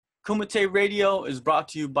Kumite Radio is brought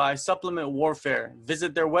to you by Supplement Warfare.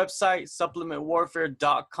 Visit their website,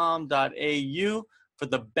 supplementwarfare.com.au, for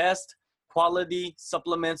the best quality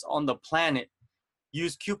supplements on the planet.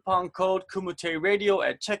 Use coupon code Kumite Radio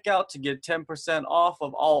at checkout to get 10% off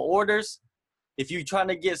of all orders. If you're trying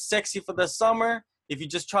to get sexy for the summer, if you're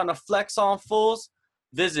just trying to flex on fools,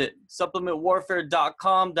 visit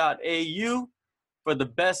supplementwarfare.com.au for the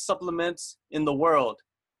best supplements in the world.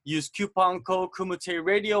 Use coupon code Kumite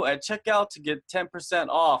Radio at checkout to get 10%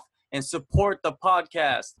 off and support the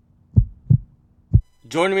podcast.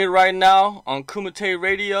 Joining me right now on Kumite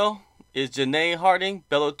Radio is Janae Harding,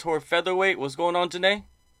 Bellator featherweight. What's going on, Janae?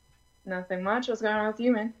 Nothing much. What's going on with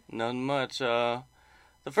you, man? Nothing much. The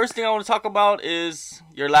first thing I want to talk about is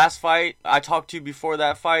your last fight. I talked to you before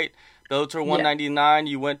that fight. Bellator 199,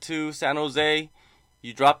 you went to San Jose.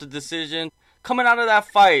 You dropped the decision. Coming out of that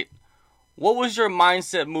fight, what was your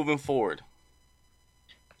mindset moving forward?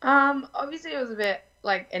 Obviously it was a bit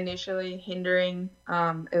initially hindering.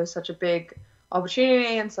 It was such a big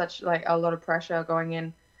opportunity and such a lot of pressure going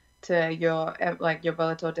in to your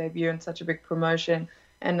Bellator debut and such a big promotion,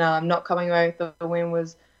 and not coming away with the win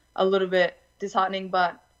was a little bit disheartening.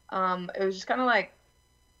 But it was just kind of like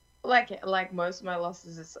most of my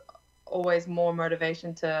losses, it's always more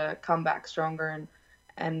motivation to come back stronger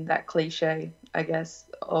and that cliche, I guess,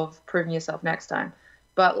 of proving yourself next time.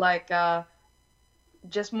 But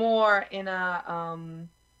just more in a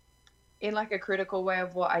critical way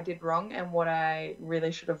of what I did wrong and what I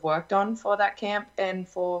really should have worked on for that camp and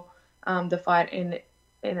for the fight in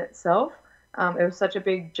itself. It was such a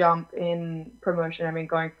big jump in promotion. I mean,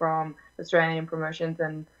 going from Australian promotions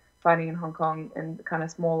and fighting in Hong Kong and kind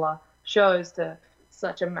of smaller shows to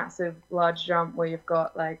such a massive, large jump where you've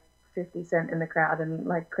got 50 Cent in the crowd and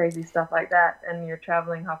crazy stuff like that, and you're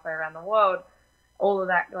traveling halfway around the world. All of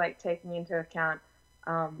that taking into account,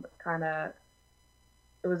 it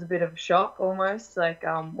was a bit of a shock almost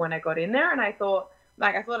when I got in there, and I thought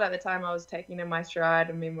at the time I was taking it in my stride.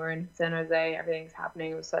 I mean, we're in San Jose, everything's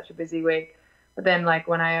happening, it was such a busy week. But then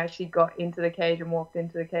when I actually got into the cage and walked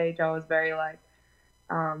into the cage, I was very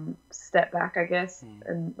step back, I guess,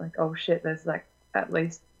 and oh shit, there's at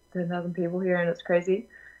least 10,000 people here and it's crazy.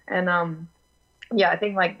 And I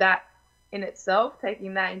think that in itself,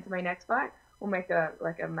 taking that into my next fight will make a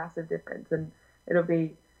massive difference, and it'll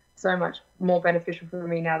be so much more beneficial for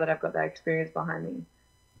me now that I've got that experience behind me.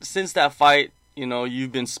 Since that fight,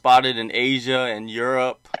 you've been spotted in Asia and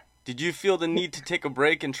Europe. Did you feel the need to take a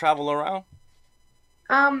break and travel around?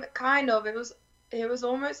 Kind of. It was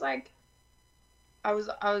almost I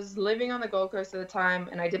was living on the Gold Coast at the time,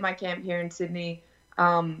 and I did my camp here in Sydney.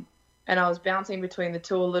 And I was bouncing between the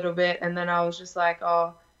two a little bit, and then I was just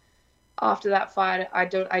after that fight, I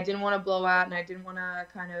didn't want to blow out, and I didn't want to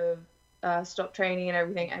kind of stop training and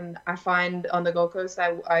everything. And I find on the Gold Coast,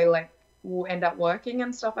 I will end up working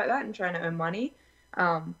and stuff like that and trying to earn money,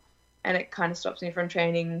 and it kind of stops me from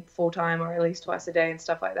training full time or at least twice a day and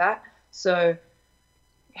stuff like that. So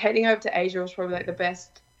heading over to Asia was probably the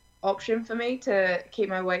best option for me to keep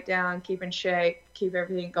my weight down, keep in shape, keep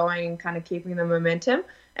everything going, and kind of keeping the momentum.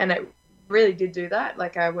 And it really did do that.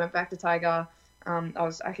 I went back to Tiger.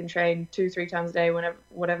 I can train 2-3 times a day,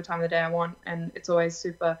 whatever time of the day I want, and it's always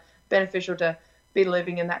super beneficial to be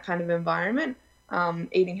living in that kind of environment,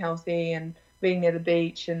 eating healthy and being near the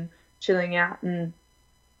beach and chilling out, and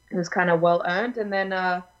it was kind of well earned. And then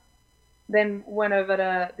went over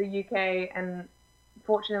to the UK, and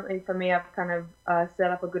fortunately for me, I've kind of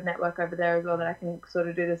set up a good network over there as well that I can sort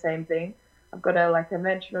of do the same thing. I've got a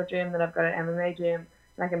conventional gym, then I've got an MMA gym,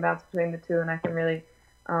 and I can bounce between the two, and I can really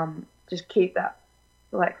just keep that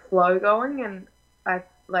flow going. And I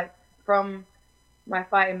from my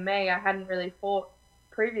fight in May, I hadn't really fought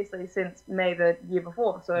previously since May the year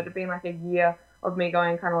before, so it had been a year of me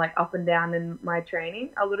going kind of up and down in my training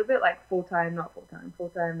a little bit, full time, not full time, full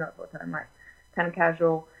time, not full time, kind of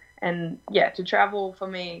casual. And to travel for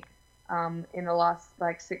me in the last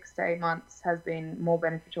 6 to 8 months has been more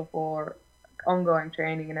beneficial for ongoing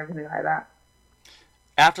training and everything like that.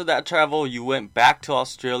 After that travel, you went back to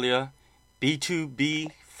Australia,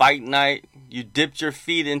 B2B Fight Night. You dipped your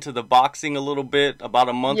feet into the boxing a little bit about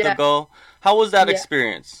a month ago. How was that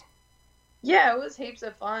experience? Yeah, it was heaps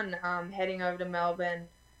of fun. Heading over to Melbourne,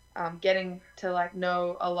 getting to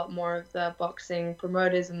know a lot more of the boxing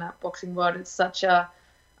promoters and that boxing world. It's such a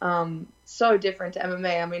so different to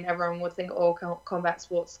MMA. I mean, everyone would think all combat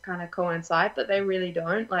sports kind of coincide, but they really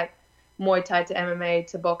don't. Muay Thai to MMA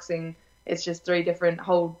to boxing, it's just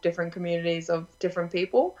whole different communities of different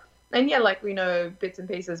people. And we know bits and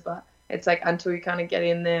pieces, but it's until you kind of get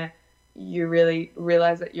in there, you really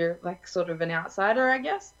realize that you're sort of an outsider, I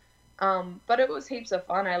guess. But it was heaps of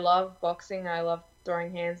fun. I love boxing. I love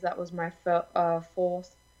throwing hands. That was my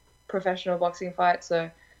fourth professional boxing fight. So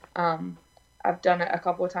um, I've done it a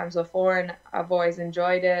couple of times before, and I've always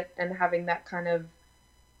enjoyed it. And having that kind of,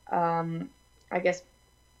 I guess,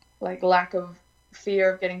 like lack of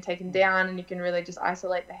fear of getting taken down, and you can really just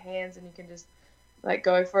isolate the hands, and you can just like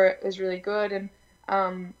go for it is really good.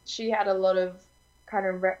 And she had a lot of kind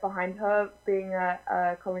of rep behind her, being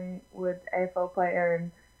a Collingwood AFL player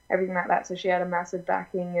and everything like that. So she had a massive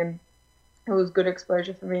backing, and it was good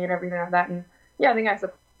exposure for me and everything like that. And yeah, I think I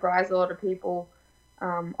surprised a lot of people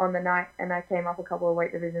on the night, and I came up a couple of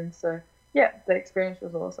weight divisions. So yeah, the experience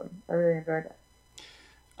was awesome. I really enjoyed it.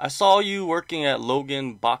 I saw you working at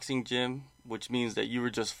Logan Boxing Gym, which means that you were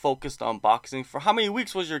just focused on boxing. For how many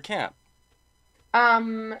weeks was your camp?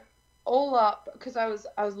 All up, because I was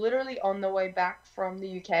literally on the way back from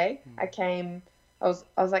the UK. I was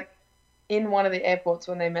like in one of the airports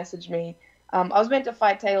when they messaged me. I was meant to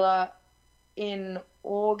fight Taylor in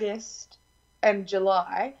August and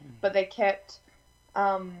July, but they kept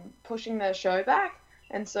pushing the show back.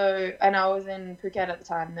 And I was in Phuket at the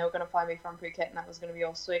time, and they were going to fly me from Phuket, and that was going to be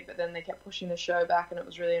all sweet. But then they kept pushing the show back, and it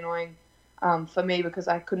was really annoying for me because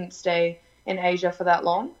I couldn't stay in Asia for that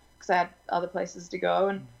long because I had other places to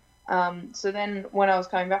go. And so then when I was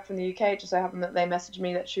coming back from the UK, it just so happened that they messaged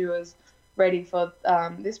me that she was ready for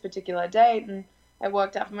this particular date, and it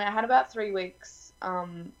worked out for me. I had about 3 weeks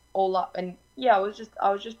all up, and yeah, I was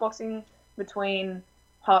just boxing between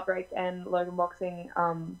Heartbreak and Logan Boxing.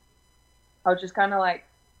 I was just kind of like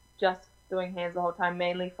just doing hands the whole time,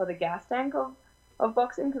 mainly for the gas tank of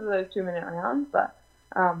boxing because of those 2-minute rounds. But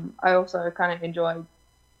I also kind of enjoyed,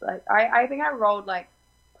 like, I think I rolled like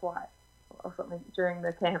twice or something during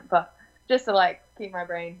the camp, but just to like keep my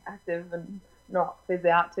brain active and not fizz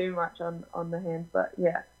out too much on the hands. But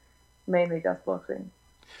yeah, mainly just boxing.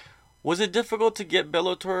 Was it difficult to get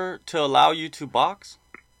Bellator to allow you to box?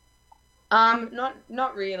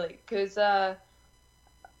 Not really, because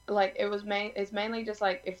like it's mainly just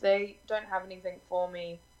like if they don't have anything for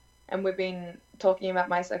me, and we've been talking about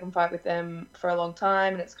my second fight with them for a long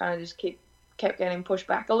time, and it's kind of just kept getting pushed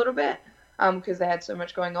back a little bit, because they had so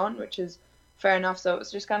much going on, which is fair enough. So it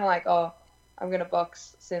was just kind of like, oh, I'm gonna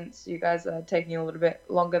box since you guys are taking a little bit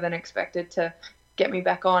longer than expected to get me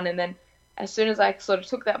back on. And then as soon as I sort of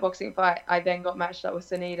took that boxing fight, I then got matched up with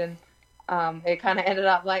Sunit, and it kind of ended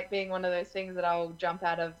up like being one of those things that I'll jump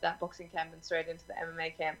out of that boxing camp and straight into the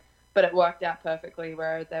MMA camp. But it worked out perfectly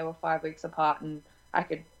where they were 5 weeks apart, and I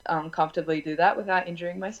could comfortably do that without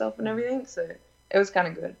injuring myself and everything. So it was kind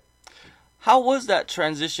of good. How was that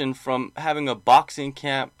transition from having a boxing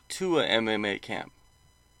camp to an MMA camp?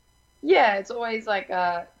 Yeah, it's always like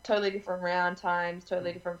totally different round times,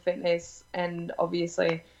 totally different fitness, and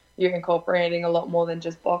obviously you're incorporating a lot more than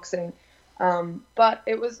just boxing. But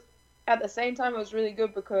it was, at the same time, it was really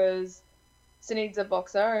good because Sunit's a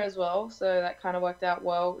boxer as well, so that kind of worked out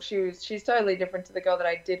well. She's totally different to the girl that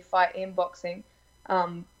I did fight in boxing,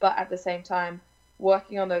 but at the same time,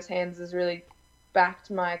 working on those hands has really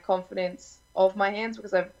backed my confidence of my hands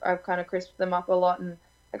because I've kind of crisped them up a lot, and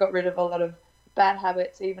I got rid of a lot of bad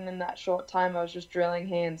habits even in that short time. I was just drilling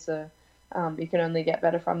hands, so you can only get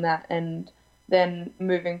better from that. And then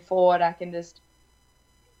moving forward, I can just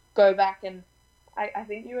go back, and I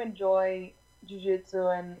think you enjoy jiu-jitsu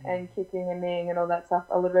and kicking and kneeing and all that stuff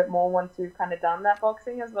a little bit more once you've kind of done that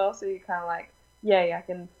boxing as well. So you kind of like, yeah, I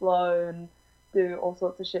can flow and do all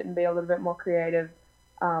sorts of shit and be a little bit more creative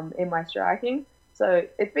in my striking. So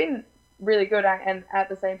it's been really good. And at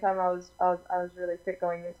the same time, I was really fit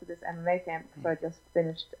going into this MMA camp because I just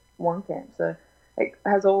finished one camp. So it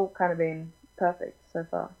has all kind of been perfect so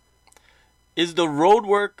far. Is the road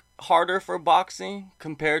work harder for boxing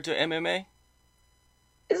compared to MMA?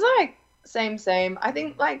 It's like same. I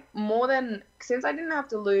think like more than, since I didn't have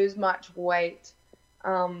to lose much weight,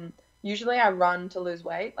 usually I run to lose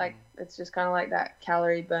weight. Like it's just kind of like that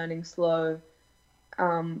calorie burning, slow,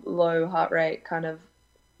 low heart rate kind of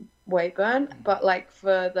weight burn. But like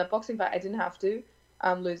for the boxing fight, I didn't have to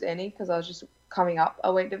lose any because I was just coming up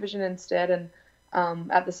a weight division instead. And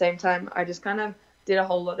at the same time, I just kind of did a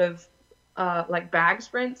whole lot of like bag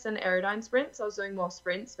sprints and aerodyne sprints. I was doing more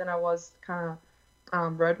sprints than I was kind of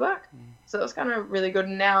road work. So it was kind of really good.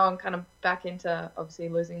 And now I'm kind of back into obviously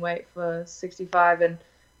losing weight for 65, and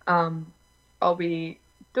I'll be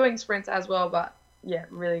doing sprints as well. But yeah,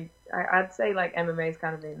 really, I'd say like MMA's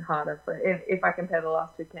kind of been harder if I compare the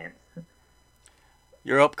last two camps.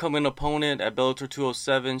 Your upcoming opponent at Bellator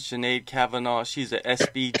 207, Sinead Kavanagh, she's a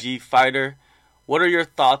SBG fighter. What are your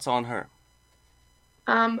thoughts on her?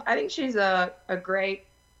 I think she's a great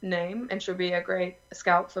name, and she'll be a great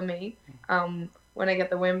scout for me when I get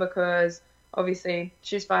the win, because obviously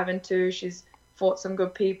she's 5-2. She's fought some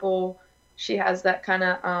good people. She has that kind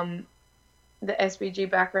of the SBG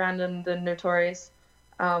background, and the Notorious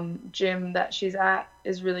gym that she's at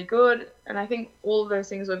is really good. And I think all of those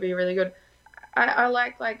things would be really good. I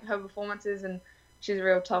like her performances, and she's a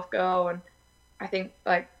real tough girl. And I think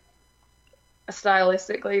like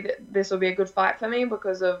stylistically, this will be a good fight for me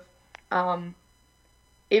because of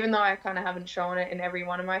even though I kind of haven't shown it in every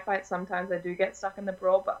one of my fights, sometimes I do get stuck in the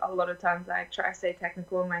brawl, but a lot of times I try to stay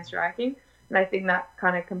technical in my striking. And I think that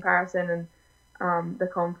kind of comparison and the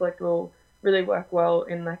conflict will really work well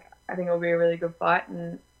in, like, I think it'll be a really good fight,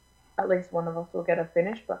 and at least one of us will get a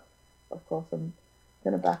finish, but of course I'm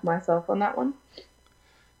going to back myself on that one.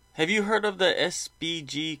 Have you heard of the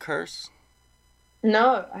SBG curse?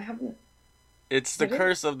 No, I haven't. It's the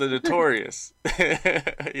curse of the Notorious.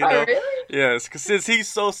 Really? Yes, because since he's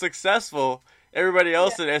so successful, everybody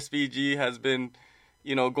else in SBG has been,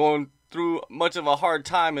 going through much of a hard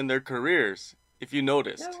time in their careers, if you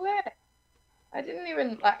noticed. No way. I didn't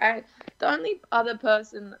even, the only other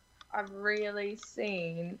person I've really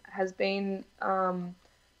seen has been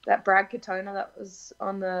that Brad Katona that was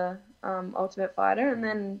on the Ultimate Fighter, and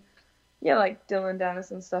then, Dylan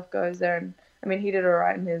Dennis and stuff goes there, and, I mean, he did all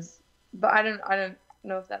right in his, but I don't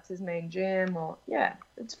know if that's his main gym, or,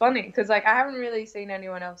 it's funny, because, I haven't really seen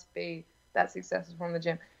anyone else be that successful from the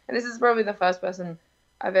gym, and this is probably the first person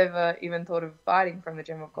I've ever even thought of fighting from the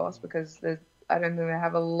gym, of course, because I don't think they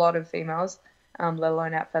have a lot of females, let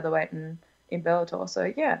alone at featherweight and in Bellator,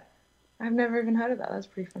 so, I've never even heard of that. That's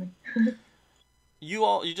pretty funny.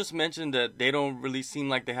 You just mentioned that they don't really seem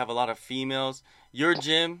like they have a lot of females. Your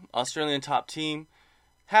gym, Australian Top Team,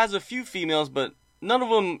 has a few females, but none of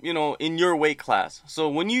them, in your weight class. So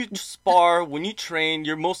when you spar, when you train,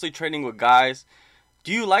 you're mostly training with guys.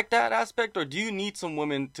 Do you like that aspect, or do you need some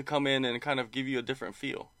women to come in and kind of give you a different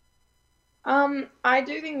feel? I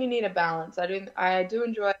do think you need a balance. I do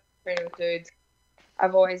enjoy training with dudes.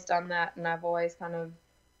 I've always done that, and I've always kind of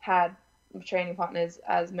had training partners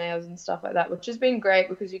as males and stuff like that, which has been great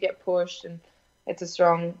because you get pushed and it's a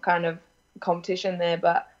strong kind of competition there.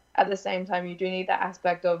 But at the same time, you do need that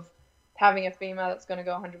aspect of having a female that's going to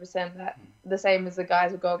go 100%, that the same as the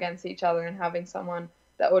guys would go against each other, and having someone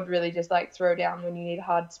that would really just throw down when you need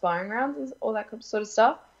hard sparring rounds and all that sort of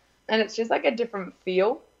stuff. And it's just a different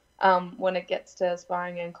feel when it gets to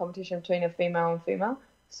sparring and competition between a female and female.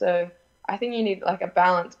 So I think you need a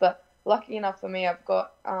balance. But lucky enough for me, I've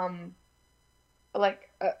got a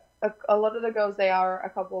lot of the girls, they are a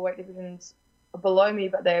couple of weight divisions below me,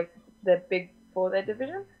 but they're big for their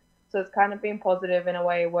division. So it's kind of been positive in a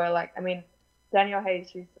way where, Danielle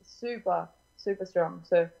Hayes, she's super, super strong.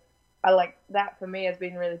 So I that for me has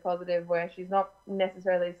been really positive, where she's not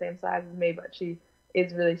necessarily the same size as me, but she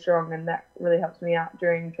is really strong, and that really helps me out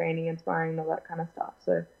during training and sparring and all that kind of stuff.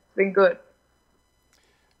 So it's been good.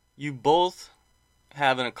 You both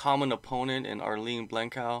have a common opponent in Arlene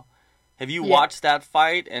Blencow. Have you watched that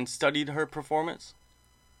fight and studied her performance?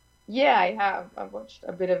 Yeah, I have. I've watched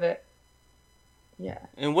a bit of it. Yeah.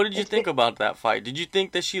 And what did you think about that fight? Did you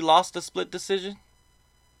think that she lost a split decision?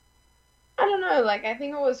 I don't know. I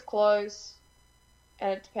think it was close,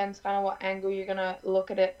 and it depends kind of what angle you're going to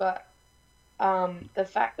look at it. But the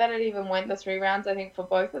fact that it even went the 3 rounds, I think for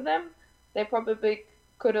both of them, they probably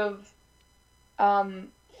could have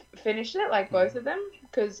finished it, both of them.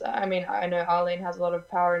 Because, I mean, I know Arlene has a lot of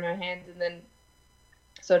power in her hands, and then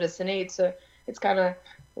so does Sinead. So it's kind of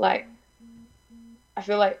I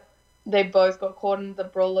feel like they both got caught in the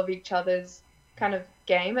brawl of each other's kind of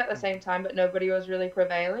game at the same time, but nobody was really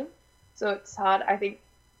prevailing. So it's hard, I think,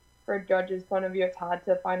 for a judge's point of view, it's hard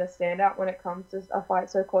to find a standout when it comes to a fight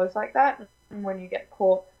so close like that. And when you get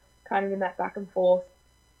caught kind of in that back and forth,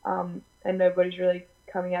 and nobody's really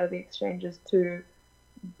coming out of the exchanges too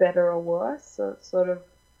better or worse. So it's sort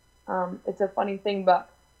of, it's a funny thing, but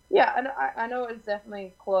yeah, I know it's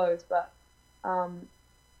definitely close, but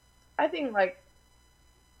I think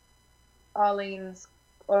Arlene's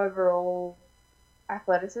overall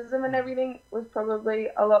athleticism and everything was probably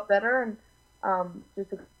a lot better, and just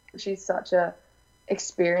because she's such a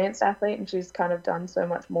experienced athlete and she's kind of done so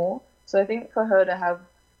much more. So I think for her to have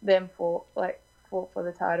them fought for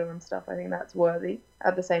the title and stuff, I think that's worthy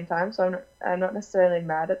at the same time. So I'm not necessarily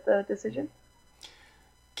mad at the decision.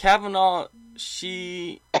 Kavanagh,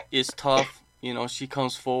 she is tough. She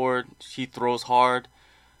comes forward. She throws hard.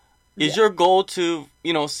 Is your goal to,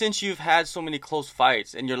 since you've had so many close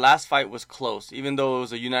fights, and your last fight was close, even though it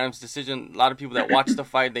was a unanimous decision, a lot of people that watch the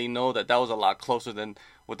fight, they know that was a lot closer than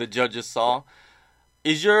what the judges saw.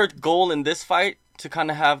 Is your goal in this fight to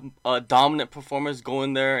kind of have a dominant performance go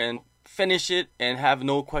in there and finish it and have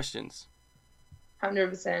no questions?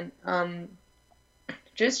 100%.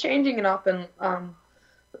 Just changing it up and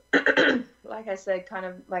like I said, kind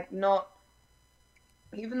of like not,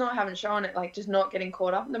 even though I haven't shown it, like just not getting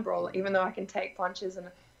caught up in the brawl, even though I can take punches and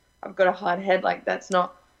I've got a hard head, like that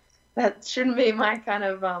shouldn't be my kind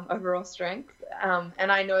of overall strength.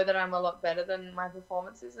 And I know that I'm a lot better than my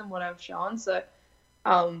performances and what I've shown. So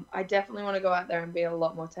I definitely want to go out there and be a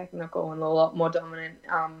lot more technical and a lot more dominant,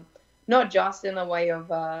 not just in the way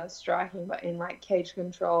of striking, but in like cage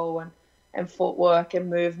control and footwork and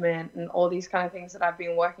movement and all these kind of things that I've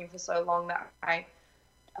been working for so long that I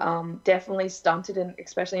definitely stunted, and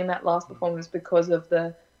especially in that last performance because of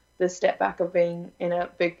the step back of being in a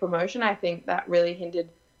big promotion. I think that really hindered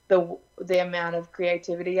the amount of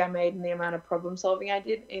creativity I made and the amount of problem solving I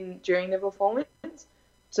did during the performance.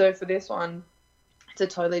 So for this one, it's a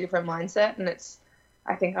totally different mindset, and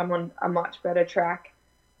I think I'm on a much better track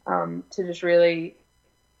to just really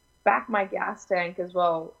back my gas tank as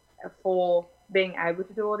well for being able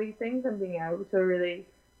to do all these things and being able to really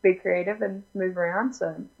be creative and move around.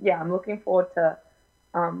 So yeah, I'm looking forward to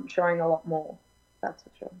showing a lot more. That's for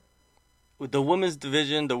sure. With the women's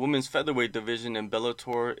division, the women's featherweight division in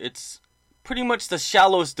Bellator, it's pretty much the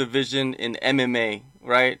shallowest division in MMA,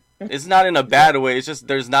 right? It's not in a bad way. It's just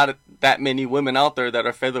there's not that many women out there that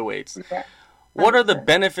are featherweights. Yeah. What are the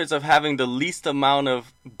benefits of having the least amount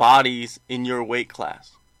of bodies in your weight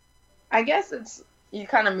class? I guess you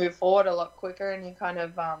kind of move forward a lot quicker, and you kind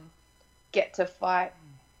of get to fight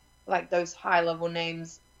like those high-level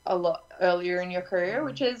names a lot earlier in your career,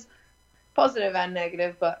 which is positive and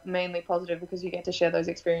negative, but mainly positive because you get to share those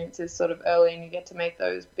experiences sort of early, and you get to make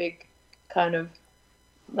those big kind of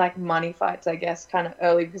like money fights, I guess, kind of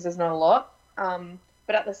early because there's not a lot.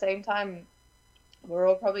 But at the same time, we're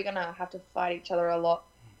all probably going to have to fight each other a lot,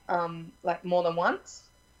 like more than once,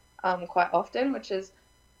 quite often, which is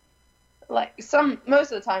like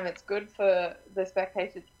most of the time it's good for the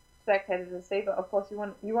spectators to see, but of course you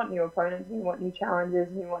want new opponents, and you want new challenges,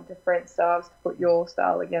 and you want different styles to put your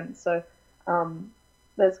style against. So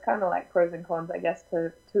there's kind of like pros and cons, I guess,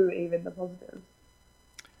 to even the positives.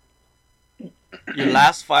 Your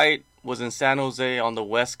last fight was in San Jose on the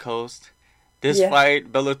West Coast. This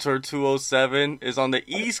fight, Bellator 207, is on the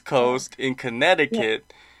East Coast in Connecticut.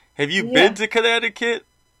 Yeah. Have you been to Connecticut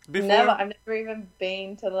before? Never. I've never even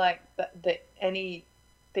been to like anything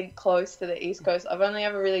close to the East Coast. I've only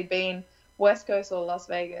ever really been West Coast or Las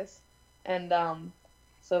Vegas, and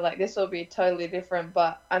so like this will be totally different.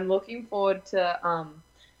 But I'm looking forward to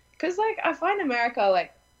because like I find America,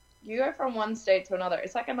 like you go from one state to another,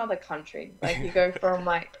 it's like another country. Like you go from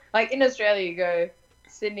like in Australia you go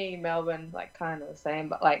Sydney, Melbourne, like kind of the same,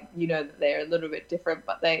 but like you know that they're a little bit different,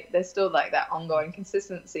 but they're still like that ongoing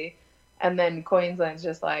consistency. And then Queensland's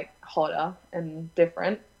just like hotter and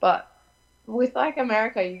different. But with like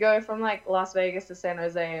America, you go from like Las Vegas to San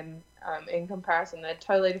Jose, and in comparison, they're a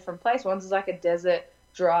totally different place. One's like a desert,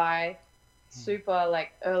 dry, super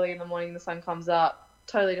like early in the morning the sun comes up,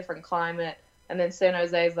 totally different climate. And then San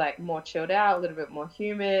Jose is like more chilled out, a little bit more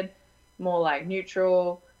humid, more like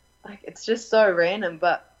neutral. Like it's just so random.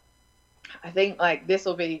 But I think like this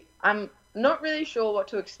will be, I'm not really sure what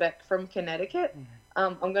to expect from Connecticut.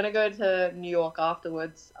 I'm going to go to New York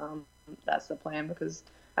afterwards. That's the plan because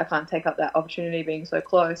I can't take up that opportunity being so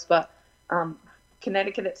close. But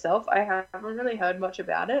Connecticut itself, I haven't really heard much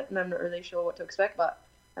about it, and I'm not really sure what to expect. But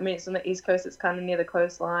I mean, it's on the East Coast. It's kind of near the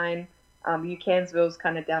coastline. Ucansville's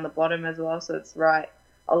kind of down the bottom as well, so it's right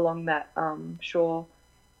along that shore.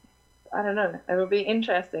 I don't know. It'll be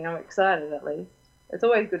interesting. I'm excited at least. It's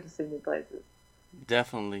always good to see new places.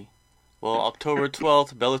 Definitely. Well, October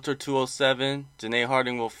 12th, Bellator 207, Janae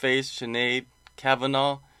Harding will face Sinead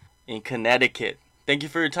Kavanagh in Connecticut. Thank you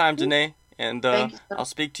for your time, Janae, and I'll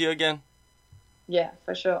speak to you again. Yeah,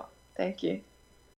 for sure. Thank you.